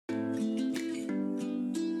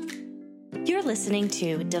You're listening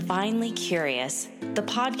to Divinely Curious, the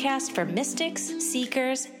podcast for mystics,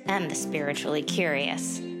 seekers, and the spiritually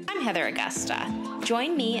curious. I'm Heather Augusta.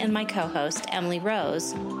 Join me and my co-host, Emily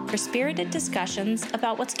Rose, for spirited discussions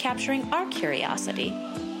about what's capturing our curiosity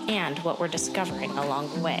and what we're discovering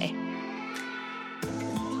along the way.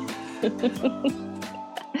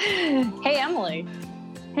 Hey, Emily.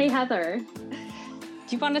 Hey, Heather. Do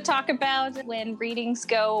you want to talk about when readings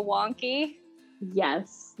go wonky?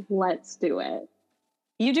 Yes, let's do it.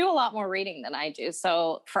 You do a lot more reading than I do,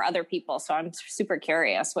 so for other people. So I'm super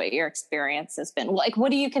curious what your experience has been. Like, what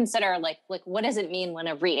do you consider, like what does it mean when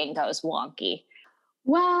a reading goes wonky?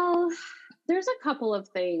 Well, there's a couple of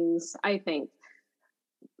things, I think.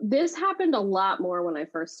 This happened a lot more when I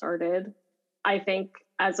first started, I think,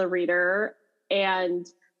 as a reader, and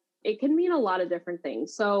it can mean a lot of different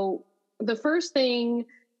things. So the first thing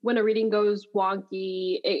when a reading goes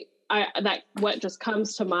wonky, what just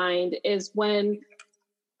comes to mind is when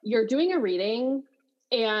you're doing a reading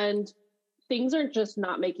and things are just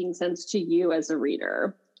not making sense to you as a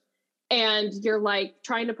reader. And you're like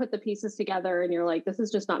trying to put the pieces together and you're like, this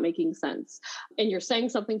is just not making sense. And you're saying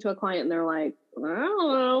something to a client and they're like, I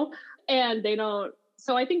don't know. And they don't.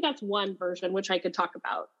 So I think that's one version, which I could talk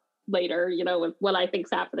about later, with what I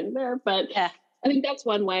think's happening there. But yeah, I think that's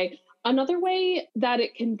one way. Another way that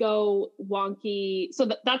it can go wonky, so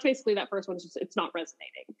that's basically that first one, it's not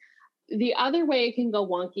resonating. The other way it can go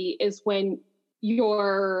wonky is when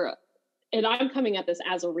and I'm coming at this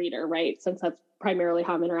as a reader, right? Since that's primarily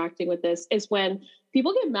how I'm interacting with this, is when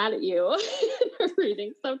people get mad at you in a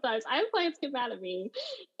reading. Sometimes I have clients get mad at me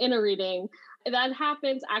in a reading. That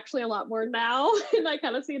happens actually a lot more now. And I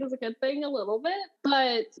kind of see it as a good thing a little bit,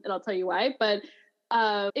 and I'll tell you why, but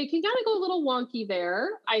it can kind of go a little wonky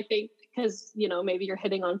there, I think, because, maybe you're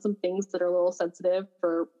hitting on some things that are a little sensitive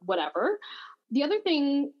or whatever. The other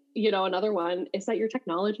thing, another one is that your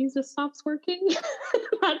technology just stops working.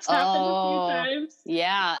 That's happened a few times.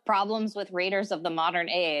 Yeah. Problems with readers of the modern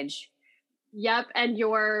age. Yep. And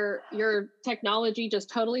your technology just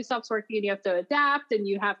totally stops working and you have to adapt and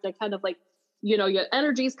you have to kind of your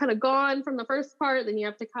energy's kind of gone from the first part, then you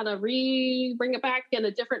have to kind of bring it back in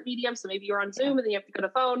a different medium. So maybe you're on Zoom and then you have to go to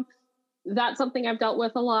phone. That's something I've dealt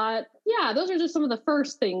with a lot. Yeah, those are just some of the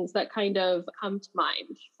first things that kind of come to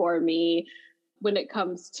mind for me when it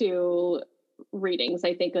comes to readings,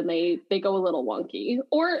 I think, when they go a little wonky.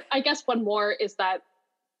 Or I guess one more is that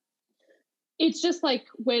it's just like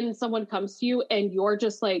when someone comes to you and you're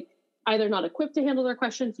just like either not equipped to handle their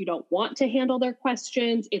questions, you don't want to handle their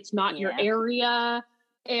questions, it's not your area.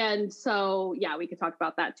 And so, yeah, we could talk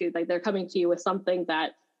about that too. Like they're coming to you with something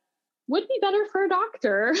that would be better for a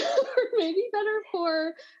doctor or maybe better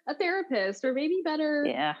for a therapist or maybe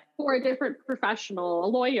better for a different professional, a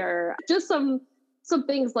lawyer, just some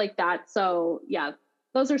things like that. So yeah,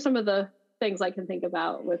 those are some of the things I can think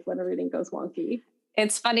about with when a reading goes wonky.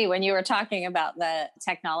 It's funny when you were talking about the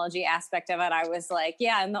technology aspect of it, I was like,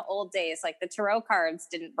 yeah, in the old days, like the tarot cards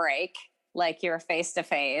didn't break like you're face to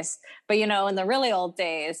face. But, in the really old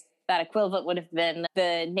days, that equivalent would have been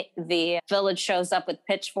the village shows up with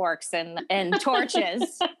pitchforks and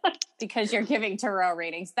torches because you're giving tarot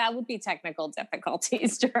readings. That would be technical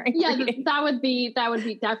difficulties during reading. that would be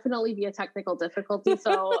definitely be a technical difficulty.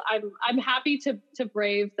 So I'm happy to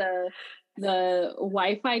brave the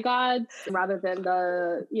Wi-Fi gods rather than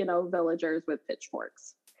the villagers with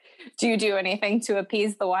pitchforks. Do you do anything to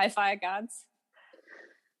appease the Wi-Fi gods?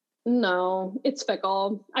 No, it's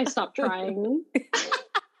fickle. I stopped trying.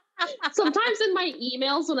 Sometimes in my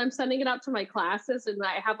emails when I'm sending it out to my classes and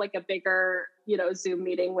I have like a bigger, Zoom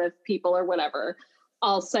meeting with people or whatever,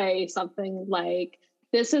 I'll say something like,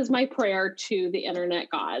 this is my prayer to the internet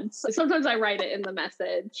gods. Sometimes I write it in the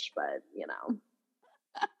message, but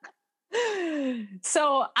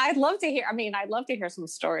So I'd love to hear some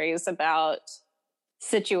stories about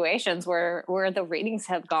situations where the readings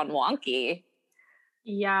have gone wonky.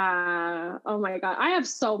 Yeah. Oh my God. I have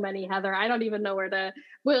so many, Heather. I don't even know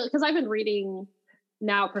because I've been reading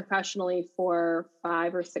now professionally for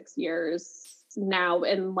 5 or 6 years now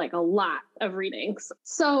and like a lot of readings.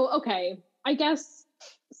 So, okay. I guess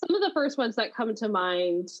some of the first ones that come to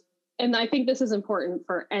mind, and I think this is important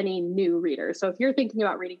for any new reader. So if you're thinking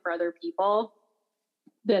about reading for other people,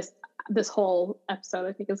 this whole episode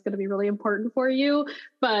I think is going to be really important for you,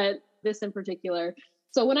 but this in particular.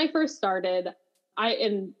 So when I first started, I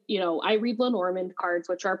read Lenormand cards,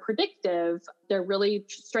 which are predictive. They're really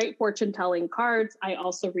straight fortune telling cards. I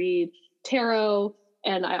also read tarot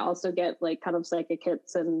and I also get like kind of psychic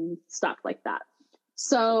hits and stuff like that.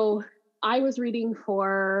 So I was reading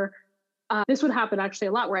for this would happen actually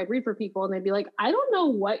a lot where I'd read for people and they'd be like, I don't know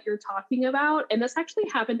what you're talking about. And this actually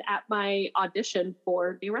happened at my audition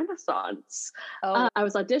for New Renaissance. I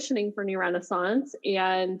was auditioning for New Renaissance.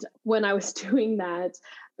 And when I was doing that,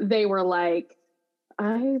 they were like,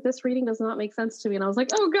 this reading does not make sense to me. And I was like,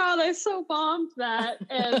 oh God, I so bombed that.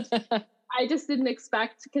 And I just didn't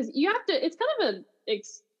expect, because you have to, it's kind of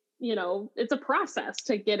it's a process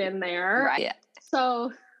to get in there. Right.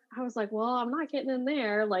 So I was like, well, I'm not getting in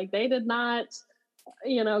there. Like, they did not,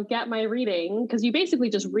 get my reading, because you basically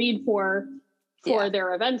just read for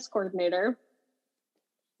their events coordinator.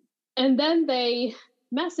 And then they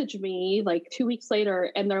messaged me like 2 weeks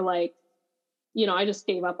later and they're like, I just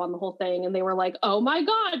gave up on the whole thing. And they were like, oh my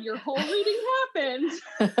God, your whole reading happened.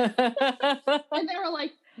 And they were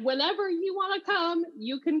like, whenever you want to come,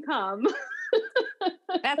 you can come.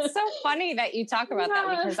 That's so funny that you talk about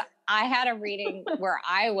that, because I had a reading where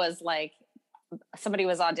I was like, somebody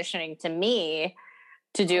was auditioning to me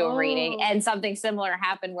to do a reading, and something similar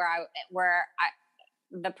happened where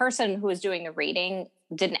the person who was doing the reading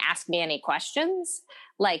didn't ask me any questions.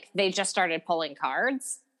 Like, they just started pulling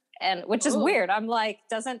cards, and which is weird. I'm like,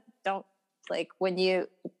 when you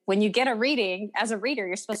get a reading as a reader,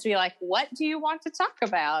 you're supposed to be like, what do you want to talk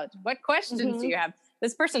about? What questions do you have?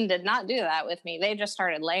 This person did not do that with me. They just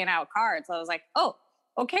started laying out cards. I was like, oh,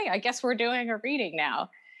 okay, I guess we're doing a reading now.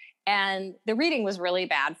 And the reading was really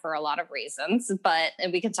bad for a lot of reasons,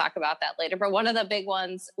 and we can talk about that later. But one of the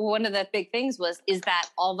big things is that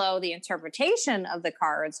although the interpretation of the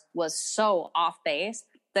cards was so off base,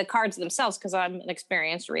 the cards themselves, because I'm an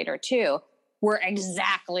experienced reader too, were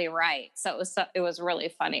exactly right. So it was really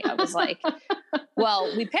funny. I was like,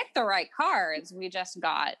 well, we picked the right cards. We just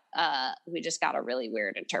got a really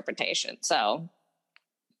weird interpretation. So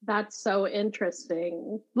that's so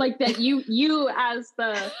interesting. Like, that you as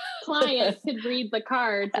the client could read the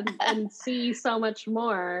cards and see so much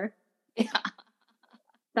more. Yeah.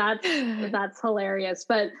 That's hilarious.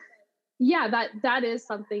 But yeah, that is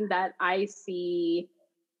something that I see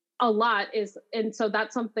a lot and so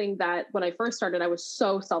that's something that when I first started, I was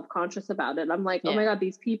so self-conscious about it. I'm like, oh my God,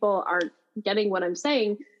 these people aren't getting what I'm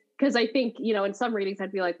saying. Because I think, in some readings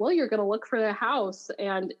I'd be like, well, you're going to look for the house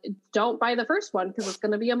and don't buy the first one because it's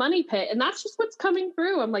going to be a money pit. And that's just what's coming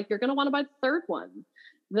through. I'm like, you're going to want to buy the third one.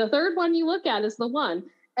 The third one you look at is the one.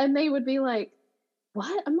 And they would be like,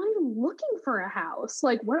 what? I'm not even looking for a house.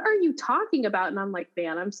 Like, what are you talking about? And I'm like,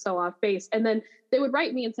 man, I'm so off base. And then they would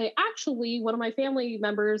write me and say, actually, one of my family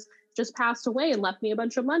members just passed away and left me a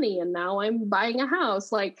bunch of money. And now I'm buying a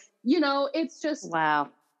house. Like, it's just, wow.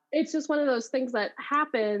 It's just one of those things that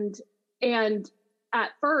happened. And at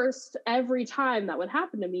first, every time that would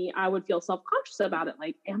happen to me, I would feel self-conscious about it.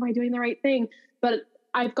 Like, am I doing the right thing? But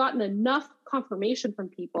I've gotten enough confirmation from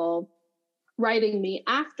people writing me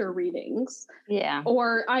after readings. Yeah.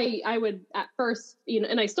 Or I would at first,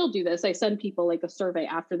 and I still do this. I send people like a survey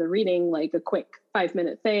after the reading, like a quick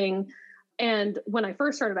 5-minute thing. And when I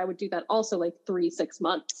first started, I would do that also like 3-6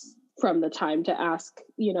 months from the time to ask,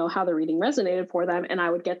 how the reading resonated for them. And I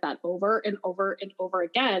would get that over and over and over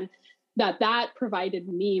again, that provided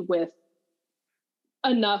me with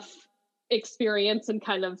enough experience and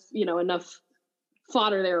kind of, enough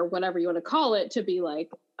fodder there, or whatever you want to call it, to be like,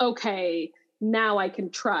 okay, now I can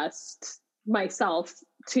trust myself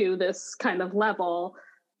to this kind of level.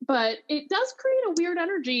 But it does create a weird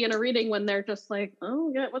energy in a reading when they're just like,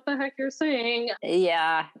 oh, yeah, what the heck you're saying?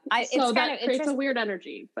 Yeah. That creates a weird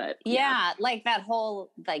energy. But yeah, like that whole,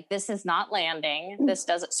 like, this is not landing. This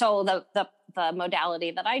doesn't. So the modality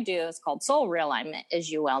that I do is called soul realignment, as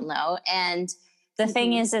you well know. And the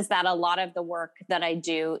thing is that a lot of the work that I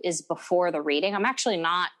do is before the reading. I'm actually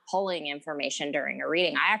not pulling information during a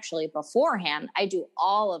reading. Beforehand, I do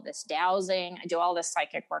all of this dowsing. I do all this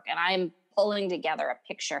psychic work, and I'm pulling together a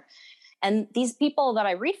picture. And these people that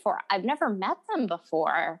I read for, I've never met them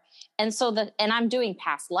before. And so and I'm doing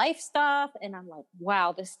past life stuff. And I'm like,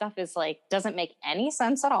 wow, this stuff is like, doesn't make any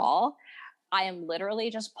sense at all. I am literally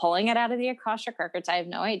just pulling it out of the Akashic records. I have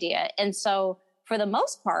no idea. And so for the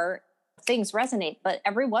most part, things resonate, but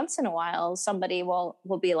every once in a while, somebody will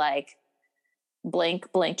be like, blink,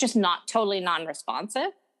 blink, just not totally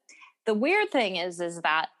non-responsive. The weird thing is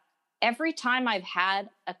that every time I've had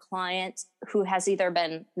a client who has either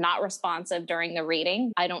been not responsive during the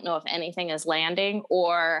reading, I don't know if anything is landing,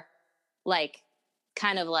 or like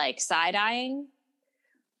kind of like side-eyeing,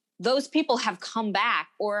 those people have come back.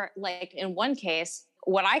 Or like in one case,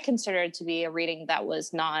 what I considered to be a reading that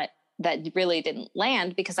really didn't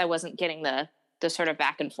land because I wasn't getting the sort of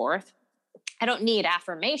back and forth. I don't need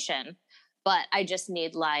affirmation, but I just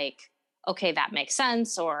need like okay, that makes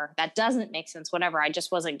sense, or that doesn't make sense, whatever. I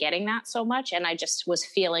just wasn't getting that so much. And I just was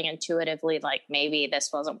feeling intuitively like maybe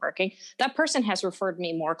this wasn't working. That person has referred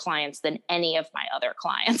me more clients than any of my other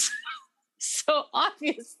clients. So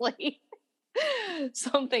obviously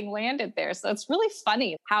something landed there. So it's really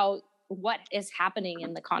funny how what is happening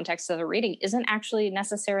in the context of the reading isn't actually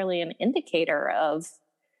necessarily an indicator of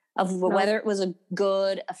whether it was a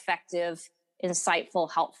good, effective,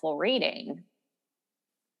 insightful, helpful reading.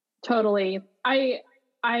 Totally.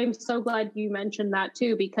 I'm so glad you mentioned that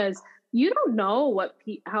too, because you don't know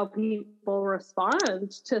how people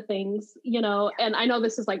respond to things, and I know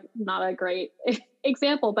this is like not a great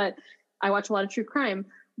example, but I watch a lot of true crime.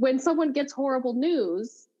 When someone gets horrible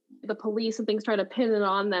news, the police and things try to pin it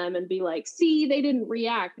on them and be like, see, they didn't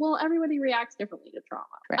react. Well, everybody reacts differently to trauma.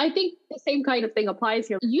 Right. I think the same kind of thing applies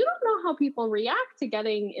here. You don't know how people react to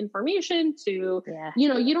getting information to,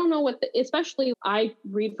 you don't know especially I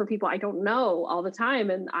read for people I don't know all the time,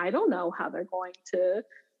 and I don't know how they're going to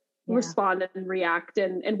respond and react.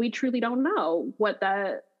 And we truly don't know what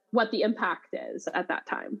the impact is at that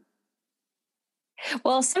time.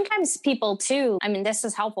 Well, sometimes people too, I mean, this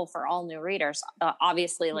is helpful for all new readers.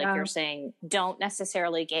 Obviously, like you're saying, don't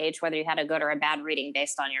necessarily gauge whether you had a good or a bad reading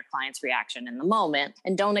based on your client's reaction in the moment.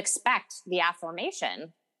 And don't expect the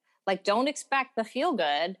affirmation. Like, don't expect the feel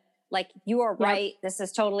good. Like, you are right. This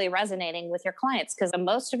is totally resonating with your clients, because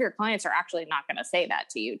most of your clients are actually not going to say that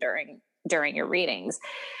to you during your readings.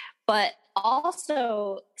 But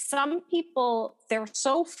also, some people, they're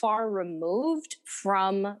so far removed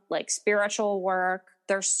from like spiritual work.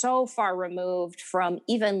 They're so far removed from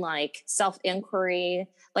even like self-inquiry,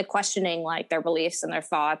 like questioning like their beliefs and their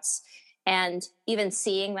thoughts, and even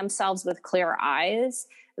seeing themselves with clear eyes,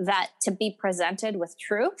 that to be presented with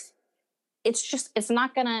truth, it's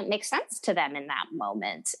not going to make sense to them in that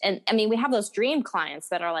moment. And I mean, we have those dream clients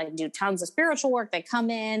that are like, do tons of spiritual work. They come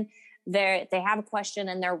in, they have a question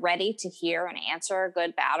and they're ready to hear an answer,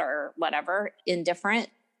 good, bad, or whatever, indifferent.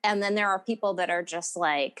 And then there are people that are just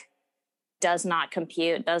like, does not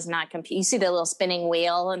compute. You see the little spinning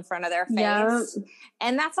wheel in front of their face. Yeah.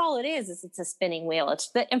 And that's all it is it's a spinning wheel. It's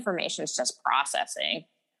the information is just processing.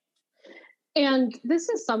 And this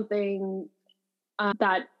is something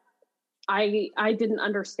that I didn't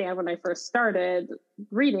understand when I first started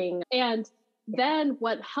reading. And then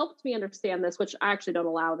what helped me understand this, which I actually don't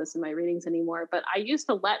allow this in my readings anymore, but I used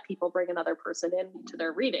to let people bring another person into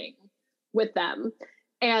their reading with them.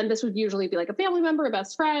 And this would usually be like a family member, a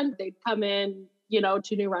best friend. They'd come in,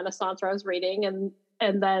 to New Renaissance where I was reading.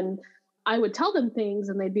 And then I would tell them things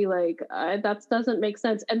and they'd be like, that doesn't make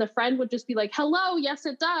sense. And the friend would just be like, hello, yes,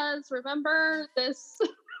 it does. Remember this?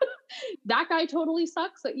 That guy totally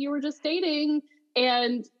sucks that you were just dating.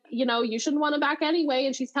 And, you shouldn't want him back anyway.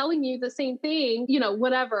 And she's telling you the same thing,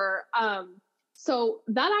 whatever. So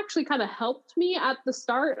that actually kind of helped me at the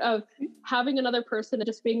start of having another person and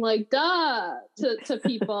just being like, duh, to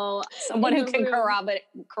people. Someone who can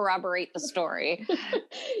corroborate the story.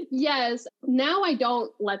 Yes. Now I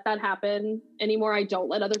don't let that happen anymore. I don't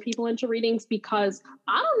let other people into readings because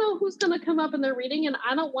I don't know who's going to come up in their reading, and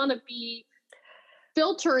I don't want to be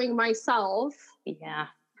filtering myself. Yeah.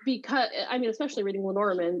 Because, especially reading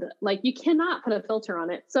Lenormand, like you cannot put a filter on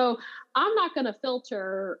it. So I'm not going to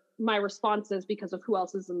filter my responses because of who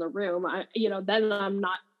else is in the room. Then I'm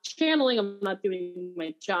not channeling, I'm not doing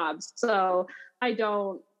my job. So I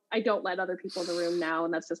don't let other people in the room now.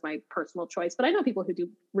 And that's just my personal choice. But I know people who do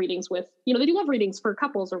readings with, they do love readings for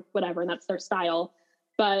couples or whatever, and that's their style.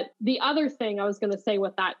 But the other thing I was going to say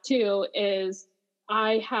with that too is,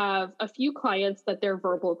 I have a few clients that they're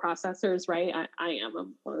verbal processors, right?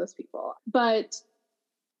 I'm one of those people, but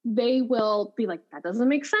they will be like, that doesn't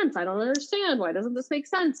make sense. I don't understand. Why doesn't this make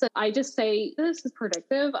sense? And I just say, this is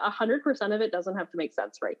predictive. 100% of it doesn't have to make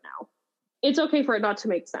sense right now. It's okay for it not to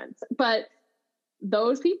make sense. But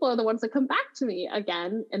those people are the ones that come back to me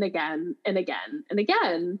again and again and again and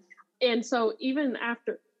again. And so even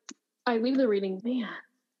after I leave the reading, man,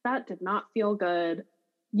 that did not feel good.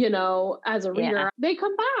 As a reader, they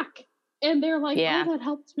come back and they're like, oh, that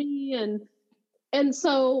helped me. And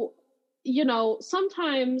so,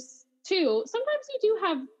 sometimes you do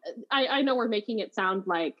have, I know we're making it sound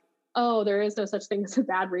like, oh, there is no such thing as a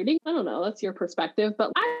bad reading. I don't know. That's your perspective,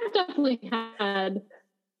 but I've definitely had,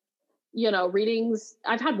 readings.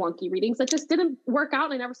 I've had wonky readings that just didn't work out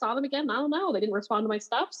and I never saw them again. I don't know. They didn't respond to my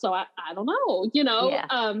stuff. So I don't know,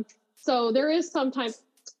 so there is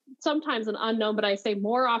sometimes an unknown, but I say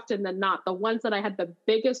more often than not, the ones that I had the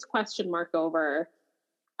biggest question mark over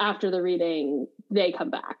after the reading, they come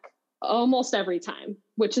back almost every time,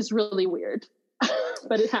 which is really weird,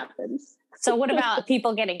 but it happens. So what about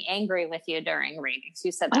people getting angry with you during readings?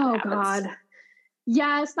 You said that happens. God.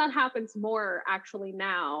 Yes, that happens more actually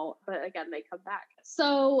now, but again, they come back.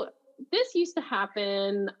 So this used to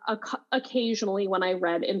happen occasionally when I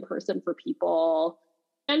read in person for people.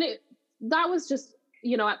 And that was just,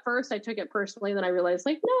 at first I took it personally. Then I realized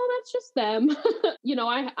like, no, that's just them.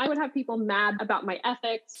 I would have people mad about my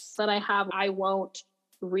ethics that I have. I won't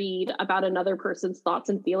read about another person's thoughts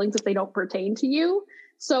and feelings if they don't pertain to you.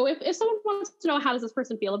 So if someone wants to know, how does this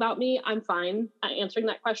person feel about me? I'm fine answering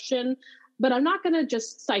that question, but I'm not going to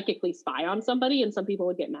just psychically spy on somebody. And some people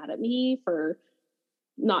would get mad at me for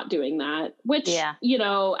not doing that, which, at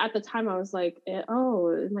the time I was like,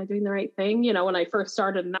 oh, am I doing the right thing? When I first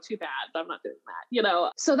started, not too bad, I'm not doing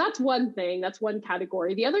that, So that's one thing. That's one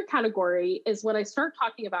category. The other category is when I start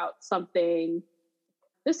talking about something.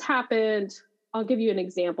 This happened. I'll give you an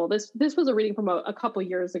example. This was a reading from a couple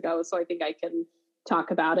years ago. So I think I can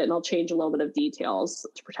talk about it, and I'll change a little bit of details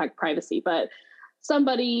to protect privacy. But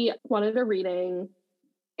somebody wanted a reading,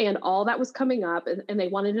 and all that was coming up, and they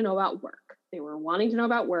wanted to know about work. They were wanting to know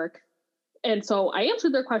about work. And so I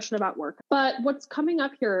answered their question about work. But what's coming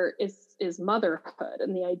up here is motherhood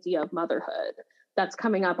and the idea of motherhood. That's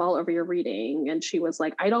coming up all over your reading. And she was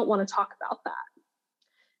like, I don't want to talk about that.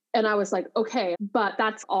 And I was like, okay, but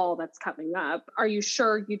that's all that's coming up. Are you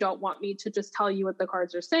sure you don't want me to just tell you what the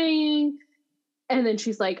cards are saying? And then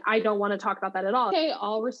she's like, I don't want to talk about that at all. Okay,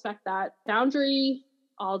 I'll respect that boundary.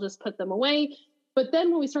 I'll just put them away. But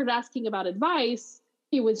then when we started asking about advice,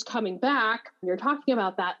 he was coming back. You're talking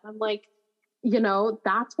about that. I'm like,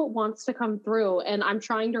 that's what wants to come through. And I'm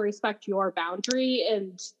trying to respect your boundary.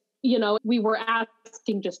 And, we were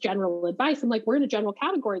asking just general advice. I'm like, we're in a general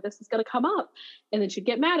category. This is going to come up. And then she'd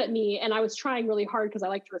get mad at me. And I was trying really hard because I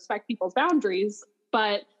like to respect people's boundaries.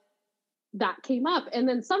 But that came up. And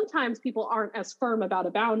then sometimes people aren't as firm about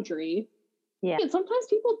a boundary. Yeah. And sometimes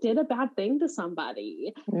people did a bad thing to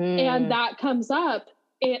somebody. And that comes up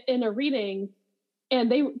in a reading,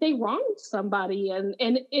 and they wronged somebody. And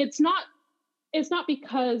it's not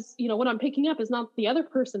because, what I'm picking up is not the other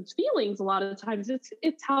person's feelings. A lot of the times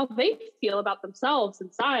it's how they feel about themselves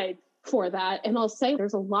inside for that. And I'll say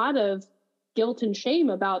there's a lot of guilt and shame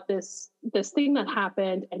about this thing that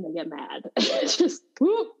happened, and they get mad.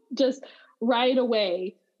 just right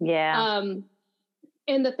away. Yeah.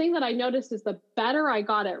 And the thing that I noticed is the better I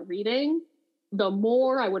got at reading, the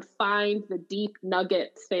more I would find the deep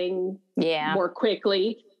nugget thing more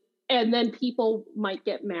quickly. And then people might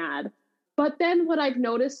get mad. But then what I've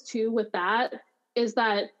noticed too with that is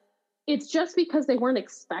that it's just because they weren't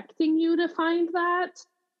expecting you to find that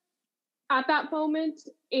at that moment.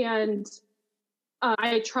 And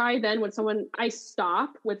I try then I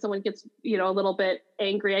stop when someone gets, a little bit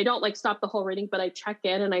angry. I don't stop the whole reading, but I check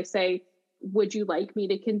in and I say, would you like me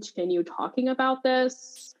to continue talking about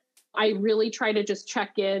this? I really try to just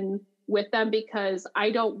check in with them because I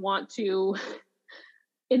don't want to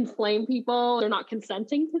inflame people. They're not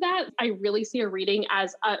consenting to that. I really see a reading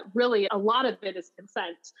as really a lot of it is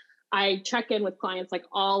consent. I check in with clients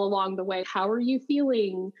all along the way. How are you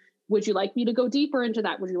feeling? Would you like me to go deeper into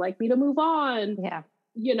that? Would you like me to move on? Yeah.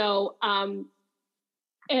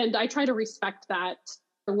 And I try to respect that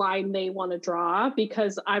line they want to draw,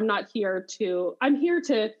 because I'm here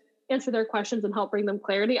to answer their questions and help bring them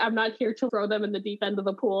clarity. I'm not here to throw them in the deep end of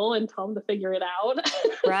the pool and tell them to figure it out.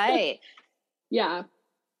 Right. Yeah.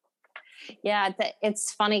 Yeah.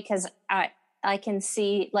 It's funny because I can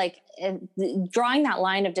see drawing that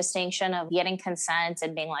line of distinction of getting consent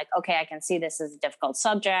and being like, okay, I can see this is a difficult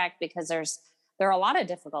subject, because there are a lot of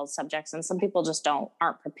difficult subjects, and some people just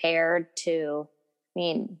aren't prepared to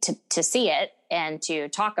see it and to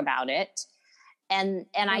talk about it. And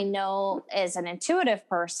I know as an intuitive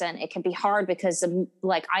person, it can be hard because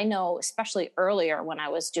I know, especially earlier when I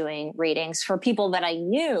was doing readings for people that I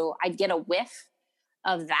knew, I'd get a whiff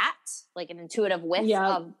of that, an intuitive whiff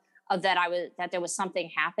of that that there was something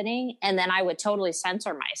happening. And then I would totally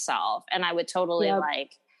censor myself, and I would totally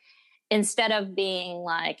instead of being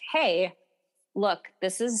like, hey, look,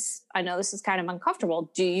 I know this is kind of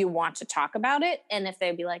uncomfortable. Do you want to talk about it? And if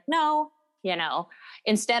they'd be like, no,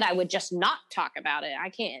 instead I would just not talk about it. I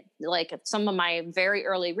can't, some of my very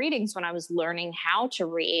early readings when I was learning how to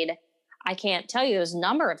read, I can't tell you there's a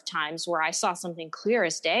number of times where I saw something clear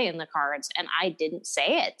as day in the cards and I didn't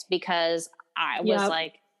say it because I was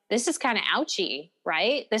like, this is kind of ouchy,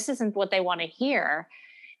 right? This isn't what they want to hear.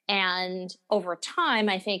 And over time,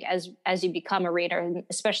 I think as you become a reader, and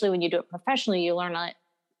especially when you do it professionally, you learn that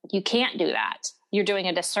you can't do that. You're doing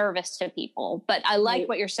a disservice to people. But I like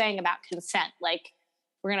what you're saying about consent.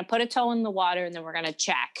 We're going to put a toe in the water and then we're going to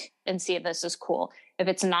check and see if this is cool. If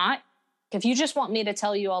it's not, If you just want me to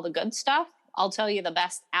tell you all the good stuff, I'll tell you the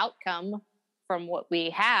best outcome from what we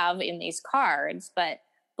have in these cards. But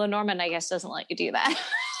Lenormand, I guess, doesn't let you do that.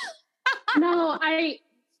 No, I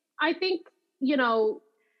think, you know,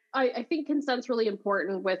 I think consent's really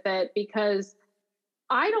important with it, because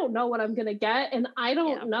I don't know what I'm going to get. And I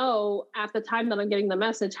don't know at the time that I'm getting the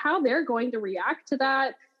message how they're going to react to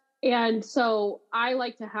that. And so I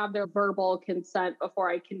like to have their verbal consent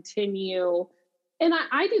before I continue. And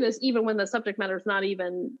I do this even when the subject matter is not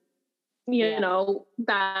even, you know,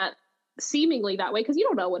 that seemingly that way, because you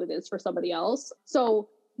don't know what it is for somebody else. So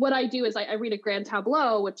what I do is I read a grand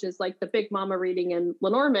tableau, which is like the Big Mama reading in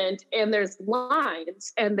Lenormand, and there's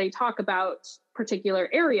lines and they talk about particular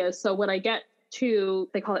areas. So when I get to,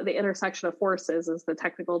 they call it the intersection of forces is the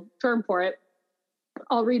technical term for it,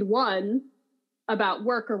 I'll read one about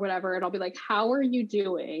work or whatever, and I'll be like, how are you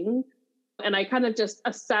doing? And I kind of just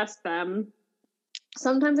assess them.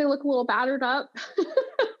 Sometimes they look a little battered up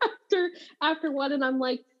after one, and I'm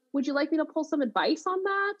like, would you like me to pull some advice on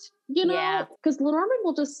that? You know, because Lenormand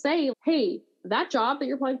will just say, hey, that job that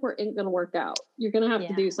you're applying for ain't going to work out. You're going to have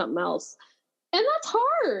to do something else. And that's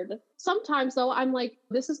hard. Sometimes though, I'm like,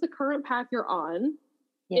 this is the current path you're on.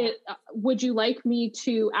 Would you like me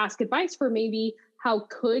to ask advice for maybe how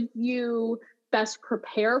could you best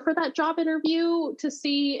prepare for that job interview to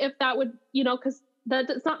see if that would, you know, because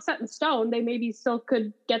that's not set in stone. They maybe still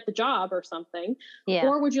could get the job or something.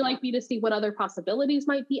 Or would you like me to see what other possibilities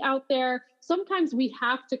might be out there? Sometimes we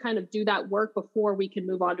have to kind of do that work before we can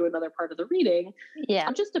move on to another part of the reading.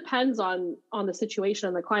 It just depends on the situation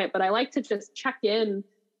and the client. But I like to just check in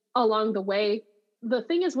along the way. The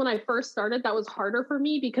thing is, when I first started, that was harder for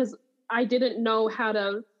me because I didn't know how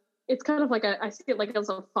to, it's kind of like I see it like as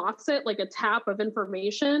a faucet, like a tap of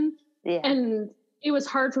information. And it was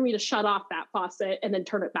hard for me to shut off that faucet and then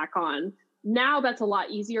turn it back on. Now that's a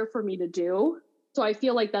lot easier for me to do. So I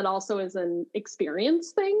feel like that also is an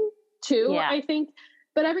experience thing too, I think.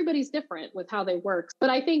 But everybody's different with how they work.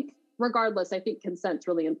 But I think regardless, I think consent's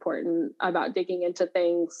really important about digging into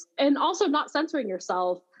things and also not censoring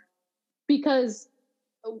yourself, because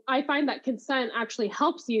I find that consent actually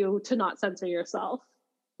helps you to not censor yourself,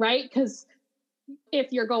 right? Because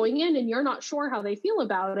if you're going in and you're not sure how they feel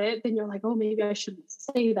about it, then you're like, oh, maybe I shouldn't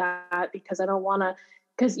say that because I don't want to,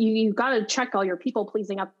 because you got to check all your people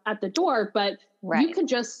pleasing up at the door. But you can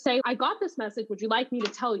just say, I got this message. Would you like me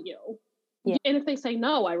to tell you? And if they say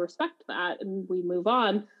no, I respect that and we move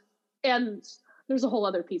on. And there's a whole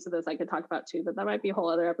other piece of this I could talk about too, but that might be a whole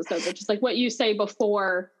other episode. But just like what you say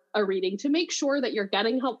before a reading, to make sure that you're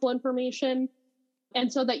getting helpful information.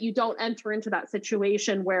 And so that you don't enter into that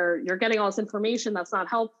situation where you're getting all this information that's not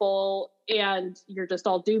helpful and you're just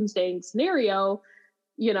all doomsdaying scenario,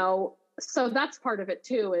 you know. So that's part of it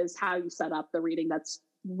too, is how you set up the reading. That's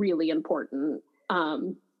really important.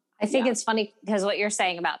 I think it's funny because what you're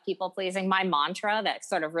saying about people pleasing, my mantra that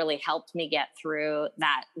sort of really helped me get through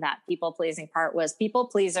that people pleasing part was people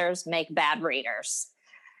pleasers make bad readers.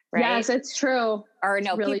 Right? Yes, it's true. Or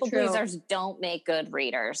no, really people true. pleasers don't make good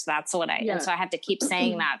readers. That's what and so I have to keep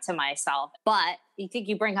saying that to myself. But I think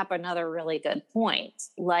you bring up another really good point.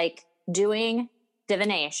 Like doing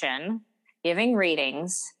divination, giving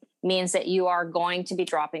readings means that you are going to be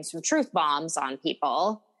dropping some truth bombs on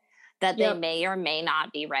people that they may or may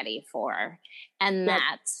not be ready for. And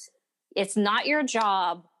that it's not your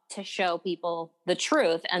job to show people the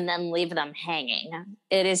truth and then leave them hanging.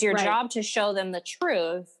 It is your job to show them the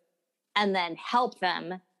truth and then help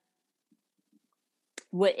them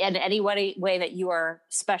in any way that you are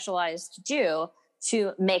specialized to do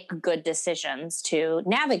to make good decisions to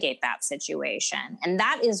navigate that situation. And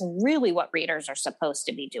that is really what readers are supposed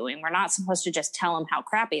to be doing. We're not supposed to just tell them how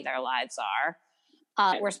crappy their lives are.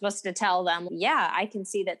 We're supposed to tell them, I can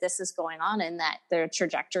see that this is going on and that the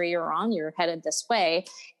trajectory you're on, you're headed this way.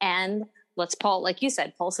 And let's pull, like you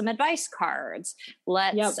said, pull some advice cards.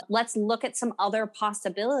 Let's look at some other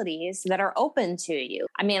possibilities that are open to you.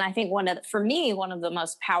 I mean, I think one of the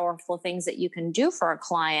most powerful things that you can do for a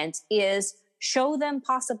client is show them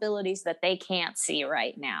possibilities that they can't see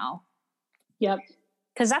right now.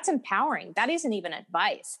 Because that's empowering. That isn't even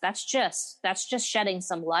advice. That's just shedding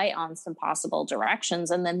some light on some possible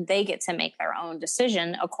directions. And then they get to make their own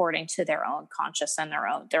decision according to their own conscious and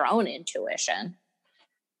their own intuition.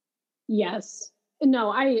 Yes.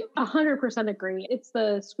 No, I 100% agree. It's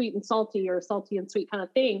the sweet and salty or salty and sweet kind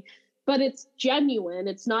of thing, but it's genuine.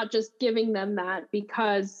 It's not just giving them that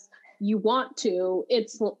because you want to.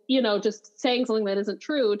 It's, just saying something that isn't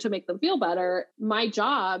true to make them feel better. My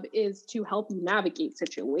job is to help you navigate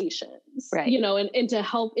situations, and to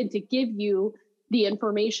help and to give you the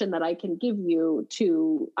information that I can give you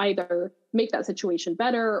to either make that situation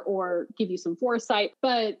better or give you some foresight.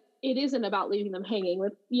 But it isn't about leaving them hanging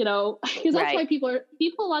with, because that's why people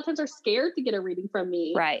a lot of times are scared to get a reading from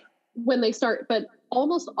me. Right. When they start, but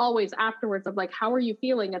almost always afterwards, I'm like, how are you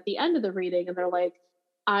feeling at the end of the reading? And they're like,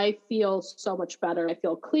 I feel so much better. I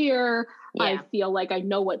feel clear. Yeah. I feel like I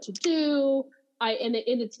know what to do. I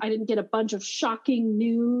didn't get a bunch of shocking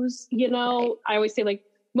news. Right. I always say, like,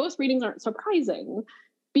 most readings aren't surprising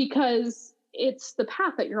because it's the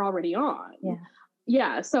path that you're already on. Yeah.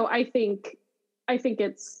 Yeah. So I think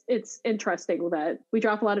it's interesting that we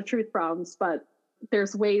drop a lot of truth bombs, but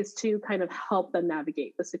there's ways to kind of help them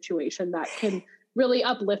navigate the situation that can really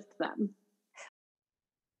uplift them.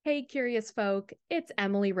 Hey, curious folk, it's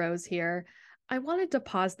Emily Rose here. I wanted to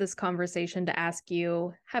pause this conversation to ask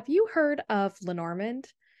you, have you heard of Lenormand?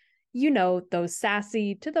 Those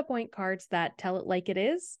sassy, to-the-point cards that tell it like it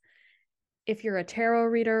is? If you're a tarot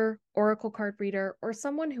reader, oracle card reader, or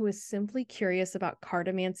someone who is simply curious about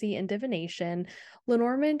cartomancy and divination,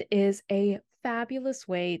 Lenormand is a fabulous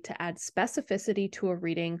way to add specificity to a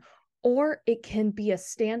reading, or it can be a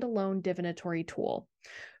standalone divinatory tool.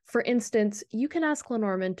 For instance, you can ask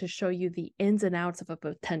Lenormand to show you the ins and outs of a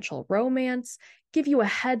potential romance, give you a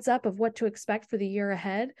heads up of what to expect for the year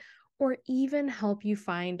ahead, or even help you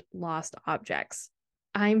find lost objects.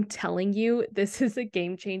 I'm telling you, this is a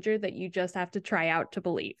game changer that you just have to try out to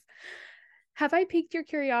believe. Have I piqued your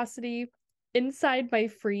curiosity? Inside my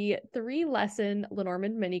free 3-lesson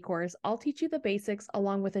Lenormand mini course, I'll teach you the basics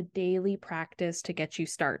along with a daily practice to get you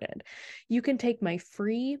started. You can take my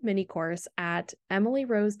free mini course at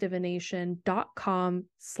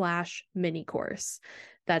emilyrosedivination.com/mini course.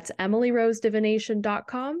 That's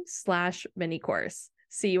emilyrosedivination.com/mini course.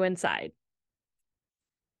 See you inside.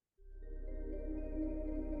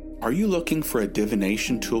 Are you looking for a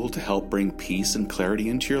divination tool to help bring peace and clarity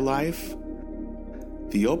into your life?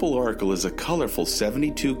 The Opal Oracle is a colorful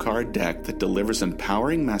 72-card deck that delivers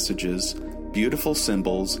empowering messages, beautiful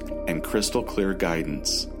symbols, and crystal clear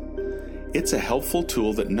guidance. It's a helpful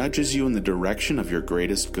tool that nudges you in the direction of your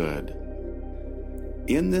greatest good.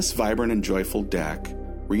 In this vibrant and joyful deck,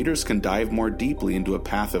 readers can dive more deeply into a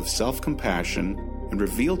path of self-compassion and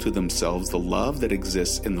reveal to themselves the love that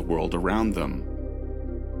exists in the world around them.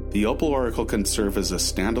 The Opal Oracle can serve as a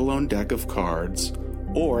standalone deck of cards,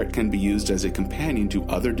 or it can be used as a companion to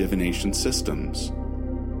other divination systems.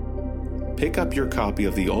 Pick up your copy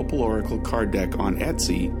of the Opal Oracle card deck on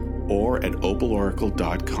Etsy or at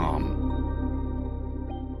opaloracle.com.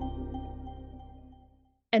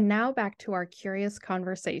 And now back to our curious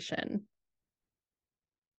conversation.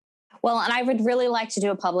 Well, and I would really like to do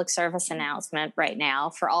a public service announcement right now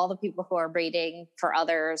for all the people who are reading for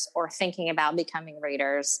others or thinking about becoming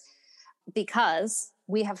readers, because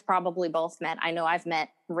we have probably both met, I know I've met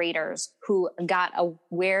readers who got a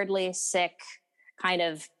weirdly sick kind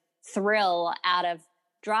of thrill out of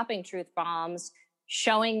dropping truth bombs,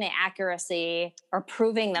 showing the accuracy or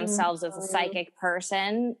proving themselves as a psychic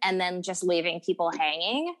person, and then just leaving people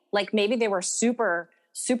hanging. Like maybe they were super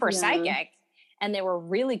psychic and they were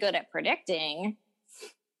really good at predicting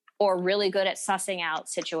or really good at sussing out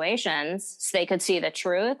situations so they could see the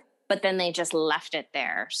truth, but then they just left it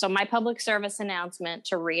there. So my public service announcement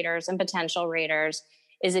to readers and potential readers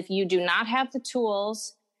is, if you do not have the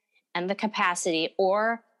tools and the capacity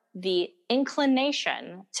or the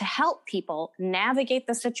inclination to help people navigate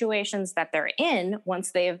the situations that they're in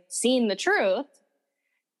once they've seen the truth,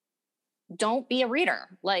 don't be a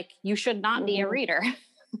reader. Like, you should not be a reader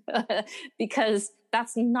because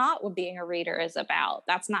that's not what being a reader is about.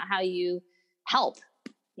 That's not how you help.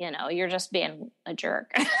 You're just being a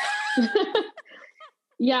jerk.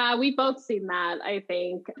 Yeah, we've both seen that, I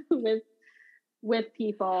think, with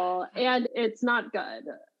people, and it's not good.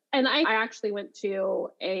 And I actually went to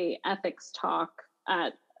a ethics talk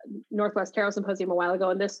at Northwest Tarot Symposium a while ago,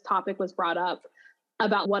 and this topic was brought up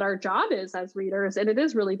about what our job is as readers, and it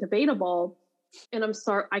is really debatable. And I'm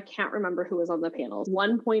sorry, I can't remember who was on the panel.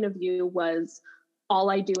 One point of view was, all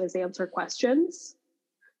I do is answer questions.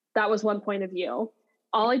 That was one point of view.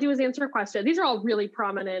 All I do is answer questions. These are all really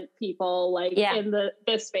prominent people, in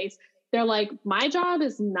this space. They're like, my job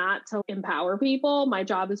is not to empower people. My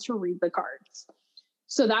job is to read the cards.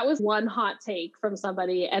 So that was one hot take from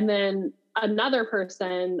somebody. And then another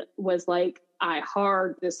person was like, I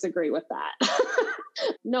hard disagree with that.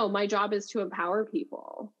 No, my job is to empower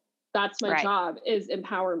people. That's my job, is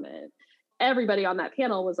empowerment. Everybody on that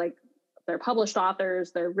panel was like, they're published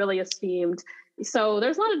authors. They're really esteemed. So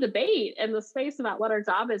there's a lot of debate in the space about what our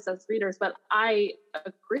job is as readers, but I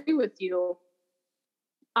agree with you.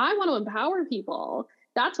 I want to empower people.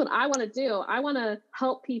 That's what I want to do. I want to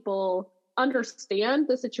help people understand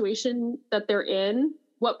the situation that they're in,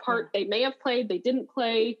 what part they may have played, they didn't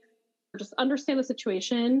play, just understand the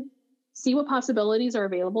situation, see what possibilities are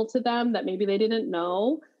available to them that maybe they didn't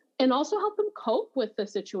know, and also help them cope with the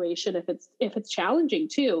situation if it's challenging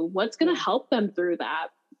too. What's going to help them through that?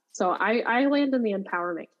 So I land in the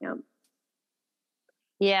empowerment camp.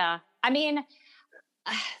 Yeah. I mean,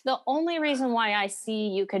 the only reason why I see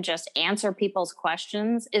you could just answer people's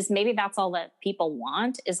questions is maybe that's all that people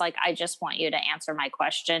want, is like, I just want you to answer my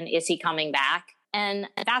question. Is he coming back? And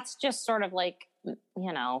that's just sort of like,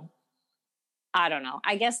 you know, I don't know.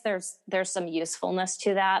 I guess there's some usefulness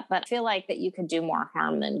to that, but I feel like that you could do more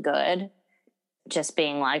harm than good. Just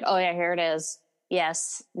being like, oh yeah, here it is.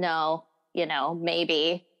 Yes, no, you know,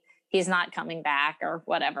 maybe he's not coming back or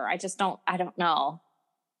whatever. I don't know.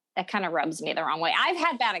 That kind of rubs me the wrong way. I've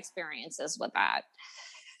had bad experiences with that.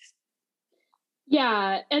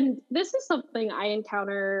 Yeah. And this is something I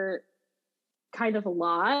encounter kind of a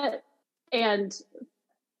lot. And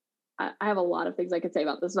I have a lot of things I could say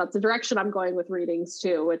about this. That's the direction I'm going with readings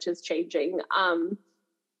too, which is changing.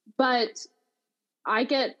 But I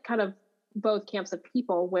get kind of both camps of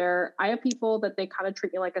people, where I have people that they kind of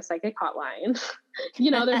treat me like a psychic hotline.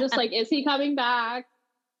 You know, they're just like, is he coming back?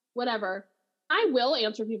 Whatever. I will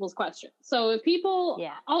answer people's questions. So if people,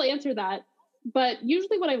 I'll answer that. But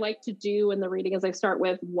usually what I like to do in the reading is I start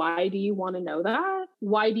with, why do you want to know that?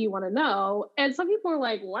 Why do you want to know? And some people are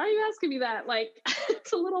like, why are you asking me that? Like,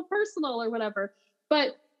 it's a little personal or whatever.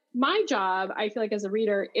 But my job, I feel like as a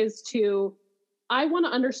reader, is I want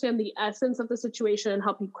to understand the essence of the situation and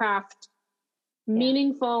help you craft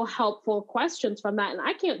meaningful, helpful questions from that. And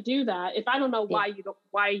I can't do that if I don't know why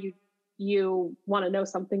you want to know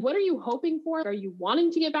something. What are you hoping for? Are you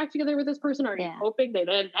wanting to get back together with this person? Are you hoping they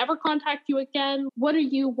never contact you again? What do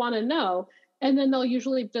you want to know? And then they'll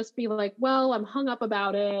usually just be like, well, I'm hung up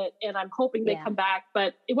about it and I'm hoping they come back,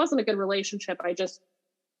 but it wasn't a good relationship. I just,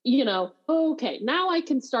 you know, okay, now I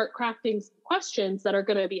can start crafting questions that are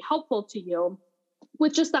going to be helpful to you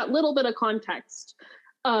with just that little bit of context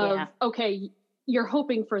of, okay, you're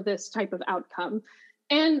hoping for this type of outcome.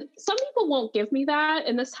 And some people won't give me that.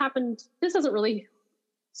 And this doesn't really,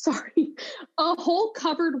 a whole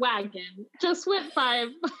covered wagon just went by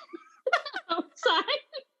outside.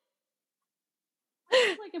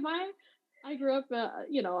 Like, I grew up,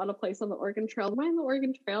 on a place on the Oregon Trail. Am I in the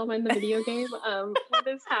Oregon Trail? Am I in the video game? What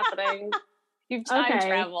is happening? You've time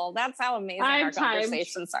traveled. That's how amazing our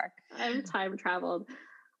conversations are. I've time traveled.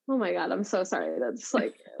 Oh my God, I'm so sorry. That's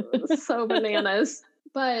like so bananas.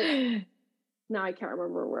 But now I can't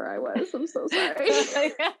remember where I was. I'm so sorry.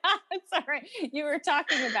 It's all right. You were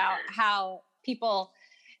talking about how people,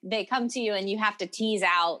 they come to you and you have to tease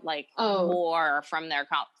out like more from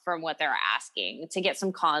what they're asking to get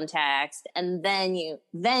some context. And then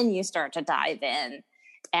you start to dive in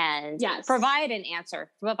and provide an answer,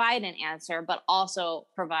 but also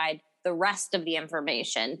provide the rest of the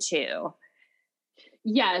information too.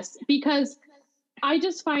 Yes, because I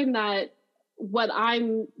just find that what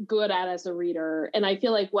I'm good at as a reader, and I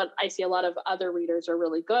feel like what I see a lot of other readers are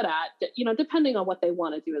really good at, depending on what they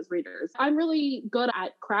want to do as readers, I'm really good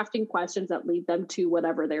at crafting questions that lead them to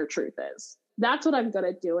whatever their truth is. That's what I'm good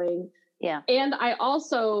at doing. Yeah. And I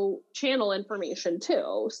also channel information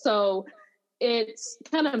too. So it's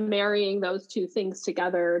kind of marrying those two things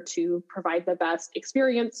together to provide the best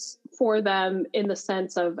experience for them in the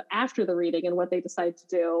sense of after the reading and what they decide to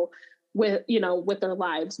do with their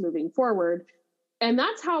lives moving forward. And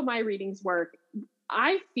that's how my readings work.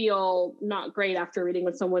 I feel not great after reading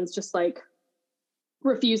when someone's just like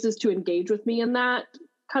refuses to engage with me in that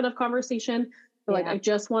kind of conversation. They're like, I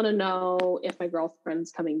just want to know if my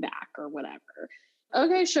girlfriend's coming back or whatever.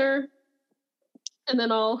 Okay, sure. And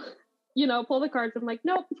then I'll, pull the cards. I'm like,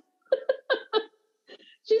 nope.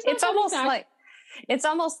 It's almost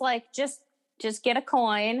like just get a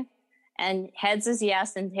coin, and heads is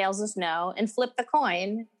yes and tails is no, and flip the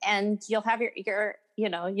coin and you'll have your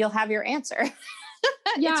answer.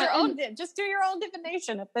 Yeah. It's your own, just do your own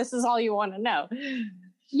divination if this is all you want to know.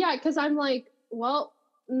 Yeah. Cause I'm like, well,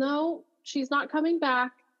 no, she's not coming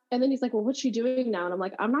back. And then he's like, well, what's she doing now? And I'm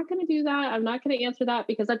like, I'm not going to do that. I'm not going to answer that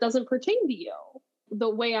because that doesn't pertain to you. The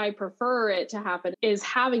way I prefer it to happen is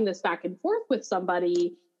having this back and forth with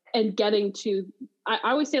somebody and getting to, I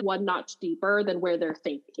always say one notch deeper than where they're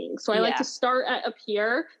thinking. So I like to start up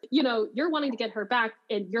here, you're wanting to get her back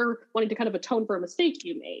and you're wanting to kind of atone for a mistake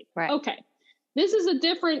you made. Right. Okay. This is a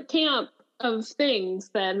different camp of things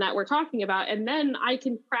than that we're talking about. And then I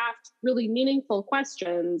can craft really meaningful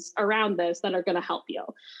questions around this that are going to help you.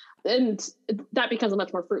 And that becomes a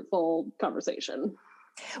much more fruitful conversation.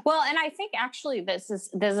 Well, and I think actually this is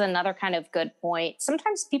another kind of good point.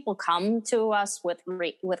 Sometimes people come to us with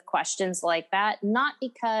questions like that, not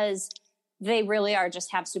because they really are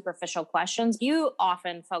just have superficial questions. You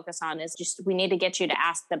often focus on is just, we need to get you to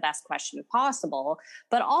ask the best question possible.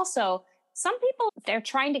 But also, some people, they're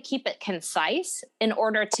trying to keep it concise in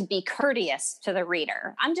order to be courteous to the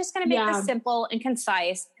reader. I'm just going to make this simple and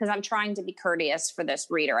concise because I'm trying to be courteous for this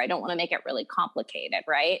reader. I don't want to make it really complicated,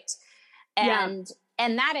 right? And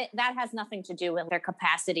that has nothing to do with their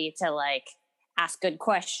capacity to like ask good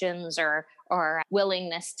questions or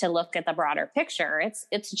willingness to look at the broader picture.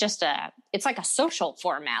 It's just it's like a social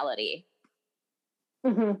formality.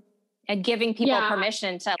 Mm-hmm. And giving people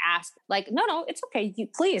permission to ask, like, no, it's okay. You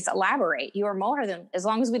please elaborate. You are more than, as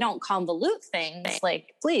long as we don't convolute things,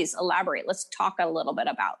 like, please elaborate. Let's talk a little bit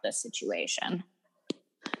about this situation.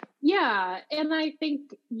 Yeah. And I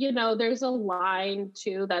think, there's a line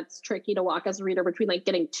too that's tricky to walk as a reader between like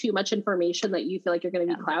getting too much information that you feel like you're going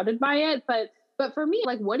to be clouded by it. But for me,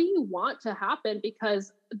 like, what do you want to happen?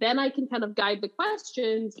 Because then I can kind of guide the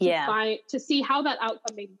questions to see how that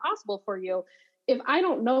outcome may be possible for you. If I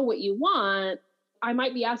don't know what you want, I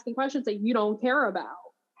might be asking questions that you don't care about,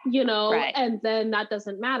 right. And then that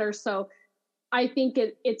doesn't matter. So I think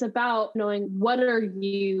it's about knowing, what are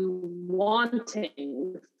you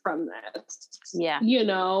wanting from this? Yeah.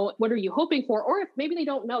 What are you hoping for? Or if maybe they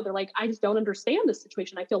don't know, they're like, I just don't understand this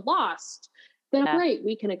situation. I feel lost. Then great,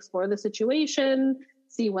 we can explore the situation,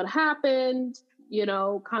 see what happened,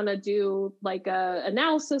 kind of do like a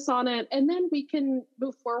analysis on it, and then we can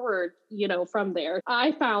move forward, from there.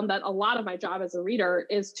 I found that a lot of my job as a reader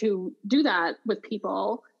is to do that with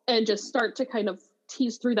people and just start to kind of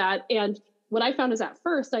tease through that. And what I found is at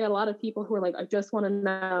first, I got a lot of people who were like, I just want to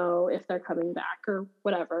know if they're coming back or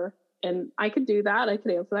whatever. And I could do that. I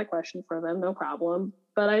could answer that question for them, no problem.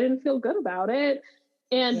 But I didn't feel good about it.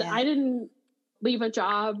 And I didn't leave a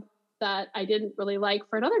job that I didn't really like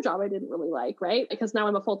for another job I didn't really like, right? Because now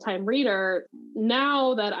I'm a full-time reader.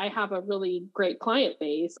 Now that I have a really great client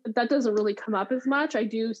base, that doesn't really come up as much. I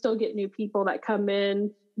do still get new people that come in,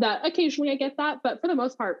 that occasionally I get that, but for the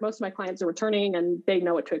most part, most of my clients are returning and they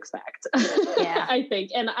know what to expect. Yeah. I think.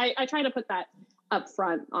 And I try to put that up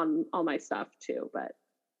front on all my stuff too, but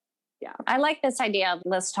yeah. I like this idea of,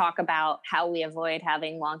 let's talk about how we avoid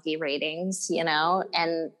having wonky ratings,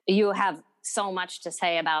 and you have so much to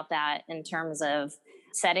say about that in terms of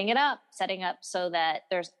setting up so that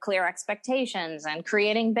there's clear expectations and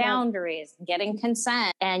creating boundaries, getting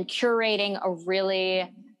consent, and curating a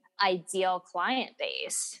really ideal client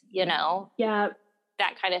base,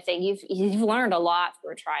 that kind of thing. You've learned a lot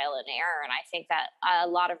through trial and error. And I think that a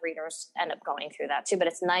lot of readers end up going through that too, but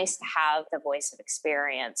it's nice to have the voice of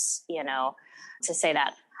experience, to say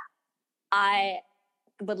that. I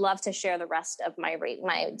would love to share the rest of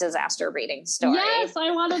my disaster reading story. Yes,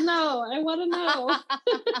 I want to know.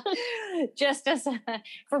 Just as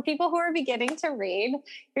for people who are beginning to read,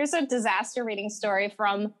 here's a disaster reading story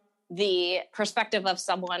from the perspective of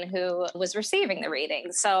someone who was receiving the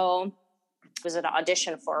reading. So it was an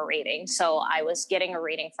audition for a reading. So I was getting a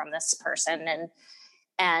reading from this person,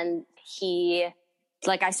 and he,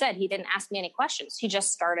 like I said, he didn't ask me any questions. He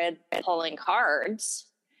just started pulling cards.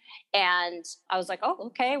 And I was like, oh,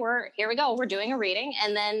 okay, here we go. We're doing a reading.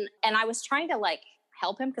 And I was trying to like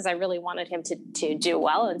help him because I really wanted him to do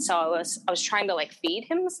well. And so I was trying to like feed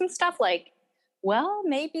him some stuff, like, well,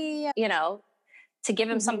 maybe, to give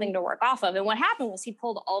him something to work off of. And what happened was he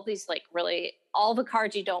pulled all these, like, really all the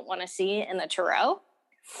cards you don't want to see in the tarot.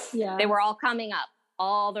 Yeah. They were all coming up,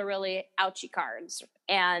 all the really ouchy cards.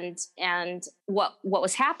 And what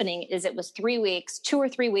was happening is it was 2 or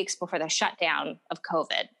 3 weeks before the shutdown of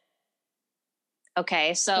COVID.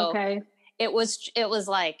 Okay. So it was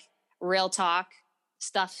like real talk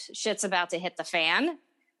stuff. Shit's about to hit the fan.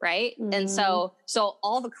 Right. Mm-hmm. And so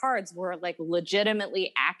all the cards were like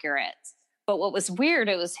legitimately accurate. But what was weird,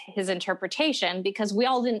 it was his interpretation, because we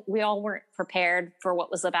all weren't prepared for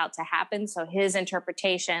what was about to happen. So his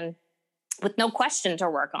interpretation, with no question to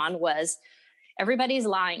work on, was everybody's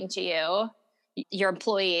lying to you. Your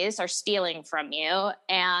employees are stealing from you.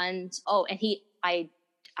 And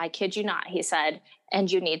I kid you not, he said,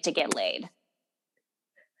 and you need to get laid.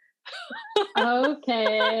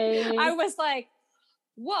 Okay. I was like,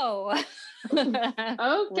 whoa. Okay.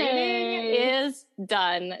 Reading is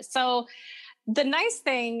done. So the nice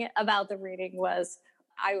thing about the reading was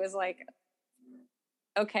I was like,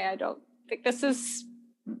 okay, I don't think this is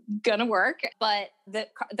gonna work, but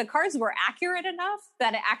the cards were accurate enough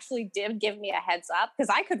that it actually did give me a heads up, because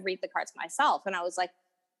I could read the cards myself, and I was like,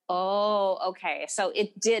 oh, okay. So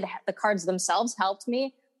it did, the cards themselves helped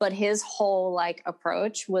me, but his whole like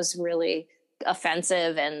approach was really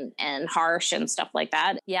offensive and harsh and stuff like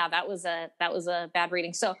that. Yeah, that was a bad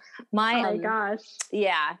reading. So Oh my gosh.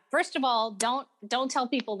 yeah, first of all, don't tell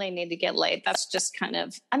people they need to get laid. That's just kind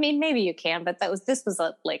of, I mean, maybe you can, but this was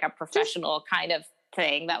a like a professional kind of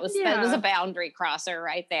thing. That was a boundary crosser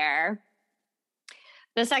right there.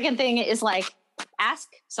 The second thing is like, ask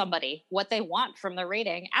somebody what they want from the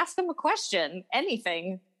reading. Ask them a question,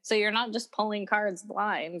 anything, so you're not just pulling cards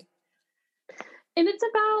blind. And it's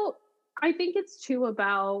about, I think it's too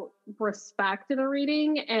about respect in a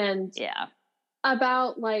reading, and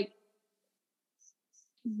about like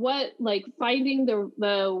what, like finding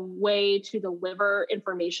the way to deliver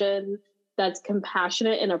information that's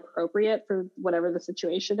compassionate and appropriate for whatever the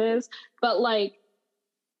situation is. But like,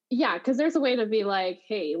 yeah, because there's a way to be like,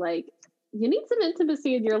 hey, like, you need some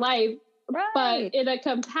intimacy in your life, but in a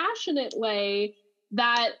compassionate way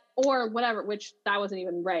that, or whatever, which that wasn't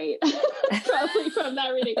even right, probably from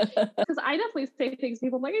that reading. Because I definitely say things,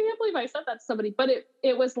 people are like, I can't believe I said that to somebody. But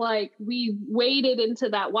it was like, we waded into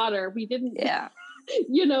that water. We didn't,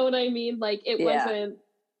 you know what I mean? Like, it wasn't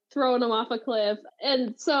throwing them off a cliff.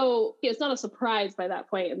 And so it's not a surprise by that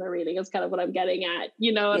point in the reading. It's kind of what I'm getting at.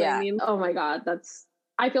 You know what I mean? Oh my God,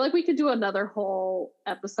 I feel like we could do another whole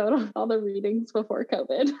episode on all the readings before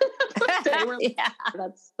COVID.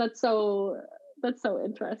 That's so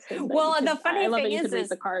interesting. Well, the funny thing is read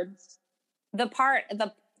the cards. The part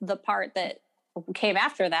that came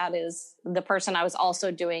after that is the person I was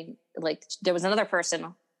also doing, like, there was another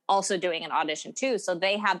person also doing an audition too. So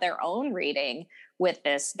they had their own reading with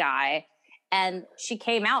this guy, and she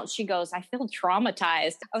came out, she goes, I feel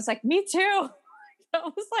traumatized. I was like, me too. That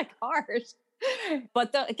was like harsh.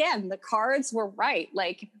 But again, the cards were right.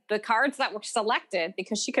 Like the cards that were selected,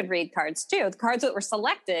 because she could read cards too, the cards that were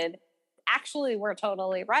selected actually were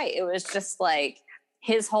totally right. It was just like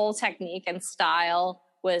his whole technique and style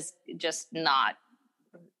was just not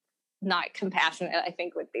compassionate, I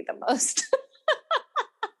think would be the most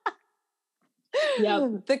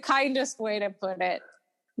the kindest way to put it.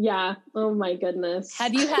 Yeah. Oh my goodness.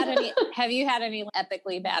 Have you had any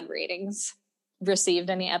epically bad readings? Received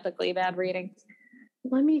any epically bad readings?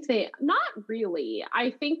 Let me say, not really. I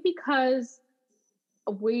think because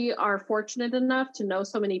we are fortunate enough to know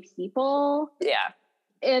so many people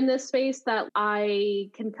in this space that I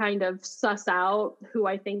can kind of suss out who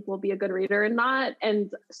I think will be a good reader and not.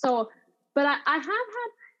 And so, but I have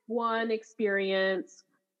had one experience.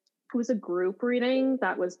 It was a group reading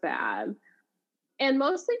that was bad. And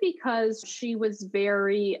mostly because she was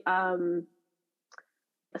very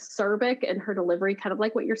acerbic in her delivery, kind of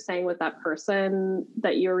like what you're saying with that person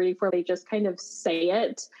that you're reading for. They just kind of say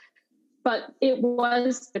it. But it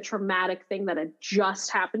was a traumatic thing that had just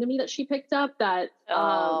happened to me that she picked up, that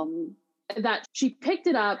she picked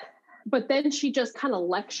it up, but then she just kind of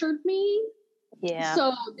lectured me. Yeah.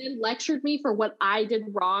 So then lectured me for what I did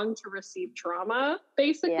wrong to receive trauma,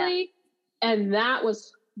 basically. Yeah. And that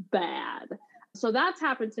was bad. So that's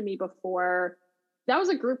happened to me before. That was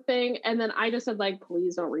a group thing. And then I just said, like,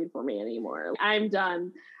 please don't read for me anymore. I'm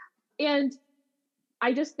done. And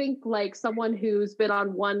I just think, like, someone who's been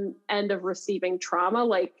on one end of receiving trauma,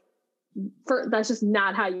 like, that's just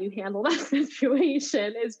not how you handle that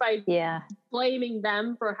situation, is by blaming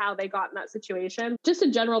them for how they got in that situation. Just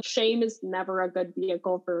in general, shame is never a good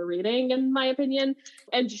vehicle for reading, in my opinion.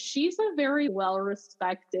 And she's a very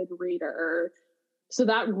well-respected reader. So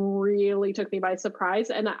that really took me by surprise.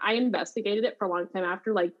 And I investigated it for a long time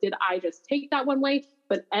after, like, did I just take that one way?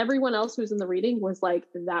 But everyone else who's in the reading was like,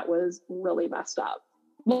 that was really messed up.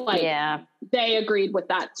 Like, they agreed with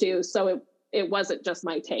that too. So it wasn't just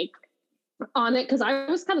my take on it, because I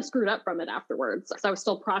was kind of screwed up from it afterwards. So I was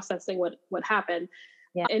still processing what happened.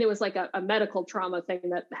 Yeah. And it was like a medical trauma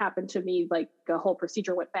thing that happened to me. Like, a whole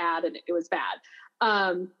procedure went bad and it was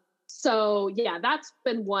bad. So yeah, that's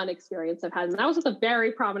been one experience I've had. And that was with a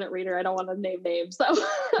very prominent reader. I don't want to name names. So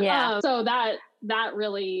so that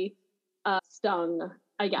really stung,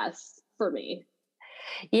 I guess, for me.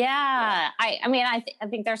 Yeah. I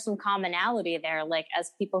think there's some commonality there. Like,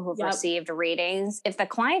 as people who've received readings, if the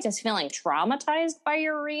client is feeling traumatized by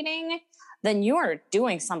your reading, then you are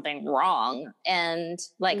doing something wrong. And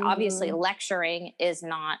like, obviously lecturing is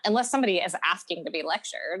not, unless somebody is asking to be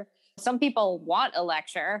lectured. Some people want a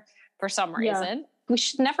lecture for some reason. Yeah. We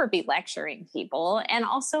should never be lecturing people. And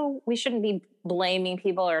also, we shouldn't be blaming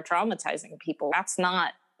people or traumatizing people. That's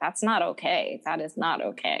not okay. That is not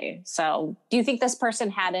okay. So do you think this person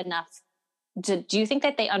had enough do you think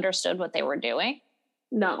that they understood what they were doing?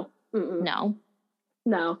 No. Mm-mm.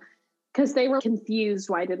 No. Because they were confused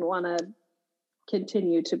why I didn't want to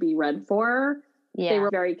continue to be read for. They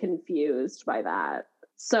were very confused by that.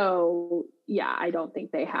 So yeah, I don't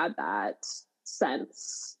think they had that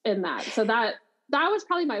sense in that. So that was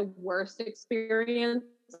probably my worst experience.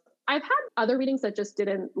 I've had other readings that just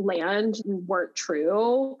didn't land and weren't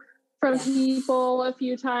true from people a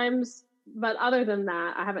few times. But other than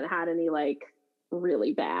that, I haven't had any like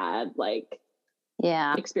really bad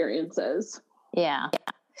experiences. Yeah.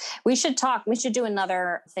 We should do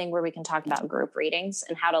another thing where we can talk about group readings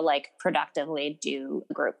and how to like productively do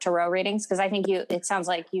group tarot readings. Cause I think it sounds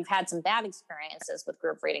like you've had some bad experiences with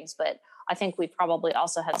group readings, but I think we've probably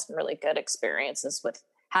also had some really good experiences with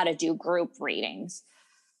how to do group readings.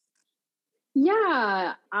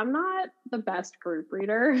 Yeah, I'm not the best group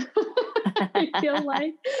reader. I feel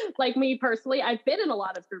like me personally, I've been in a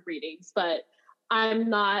lot of group readings, but I'm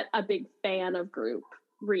not a big fan of group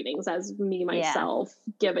readings as me myself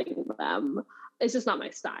giving them. It's just not my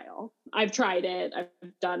style. I've tried it. I've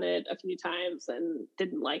done it a few times and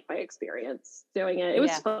didn't like my experience doing it. It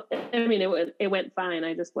was fun. I mean, it went fine.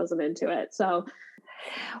 I just wasn't into it. So,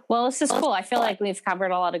 well, this is cool. I feel like we've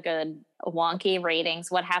covered a lot of good wonky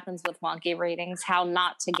ratings. What happens with wonky ratings? How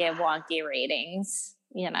not to give wonky ratings,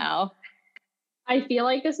 you know? I feel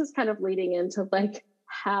like this is kind of leading into like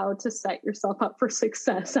how to set yourself up for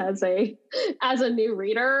success as a new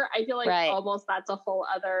reader. I feel like almost that's a whole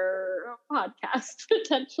other podcast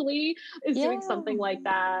potentially is doing something like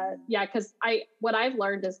that. Yeah, because what I've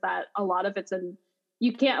learned is that a lot of it's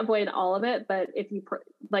you can't avoid all of it, but if you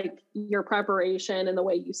like your preparation and the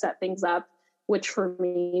way you set things up, which for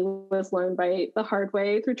me was learned by the hard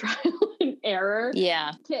way through trial and error,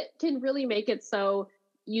 can really make it so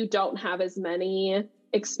you don't have as many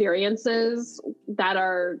experiences that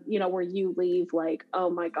are, where you leave like, oh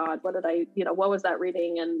my God, what was that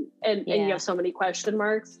reading? And you have so many question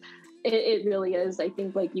marks. It really is. I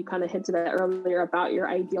think like you kind of hinted at earlier about your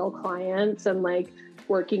ideal clients and like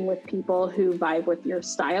working with people who vibe with your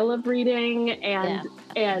style of reading.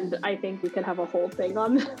 And I think we could have a whole thing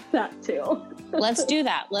on that too. Let's do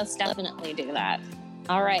that. Let's definitely do that.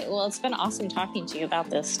 All right. Well, it's been awesome talking to you about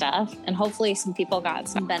this stuff, and hopefully some people got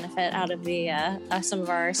some benefit out of the some of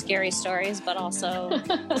our scary stories, but also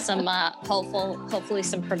some hopefully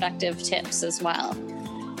some productive tips as well.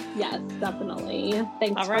 Yes, definitely.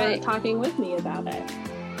 Thanks for talking with me about it.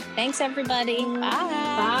 Thanks, everybody.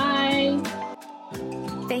 Bye. Bye.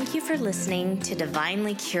 Thank you for listening to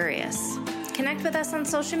Divinely Curious. Connect with us on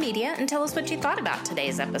social media and tell us what you thought about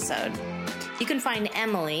today's episode. You can find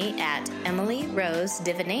Emily at Emily Rose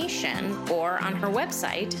Divination or on her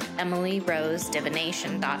website,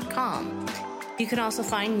 emilyrosedivination.com. You can also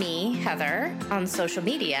find me, Heather, on social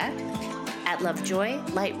media at Lovejoy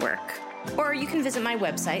Lightwork. Or you can visit my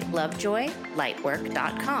website,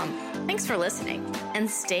 lovejoylightwork.com. Thanks for listening, and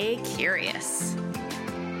stay curious.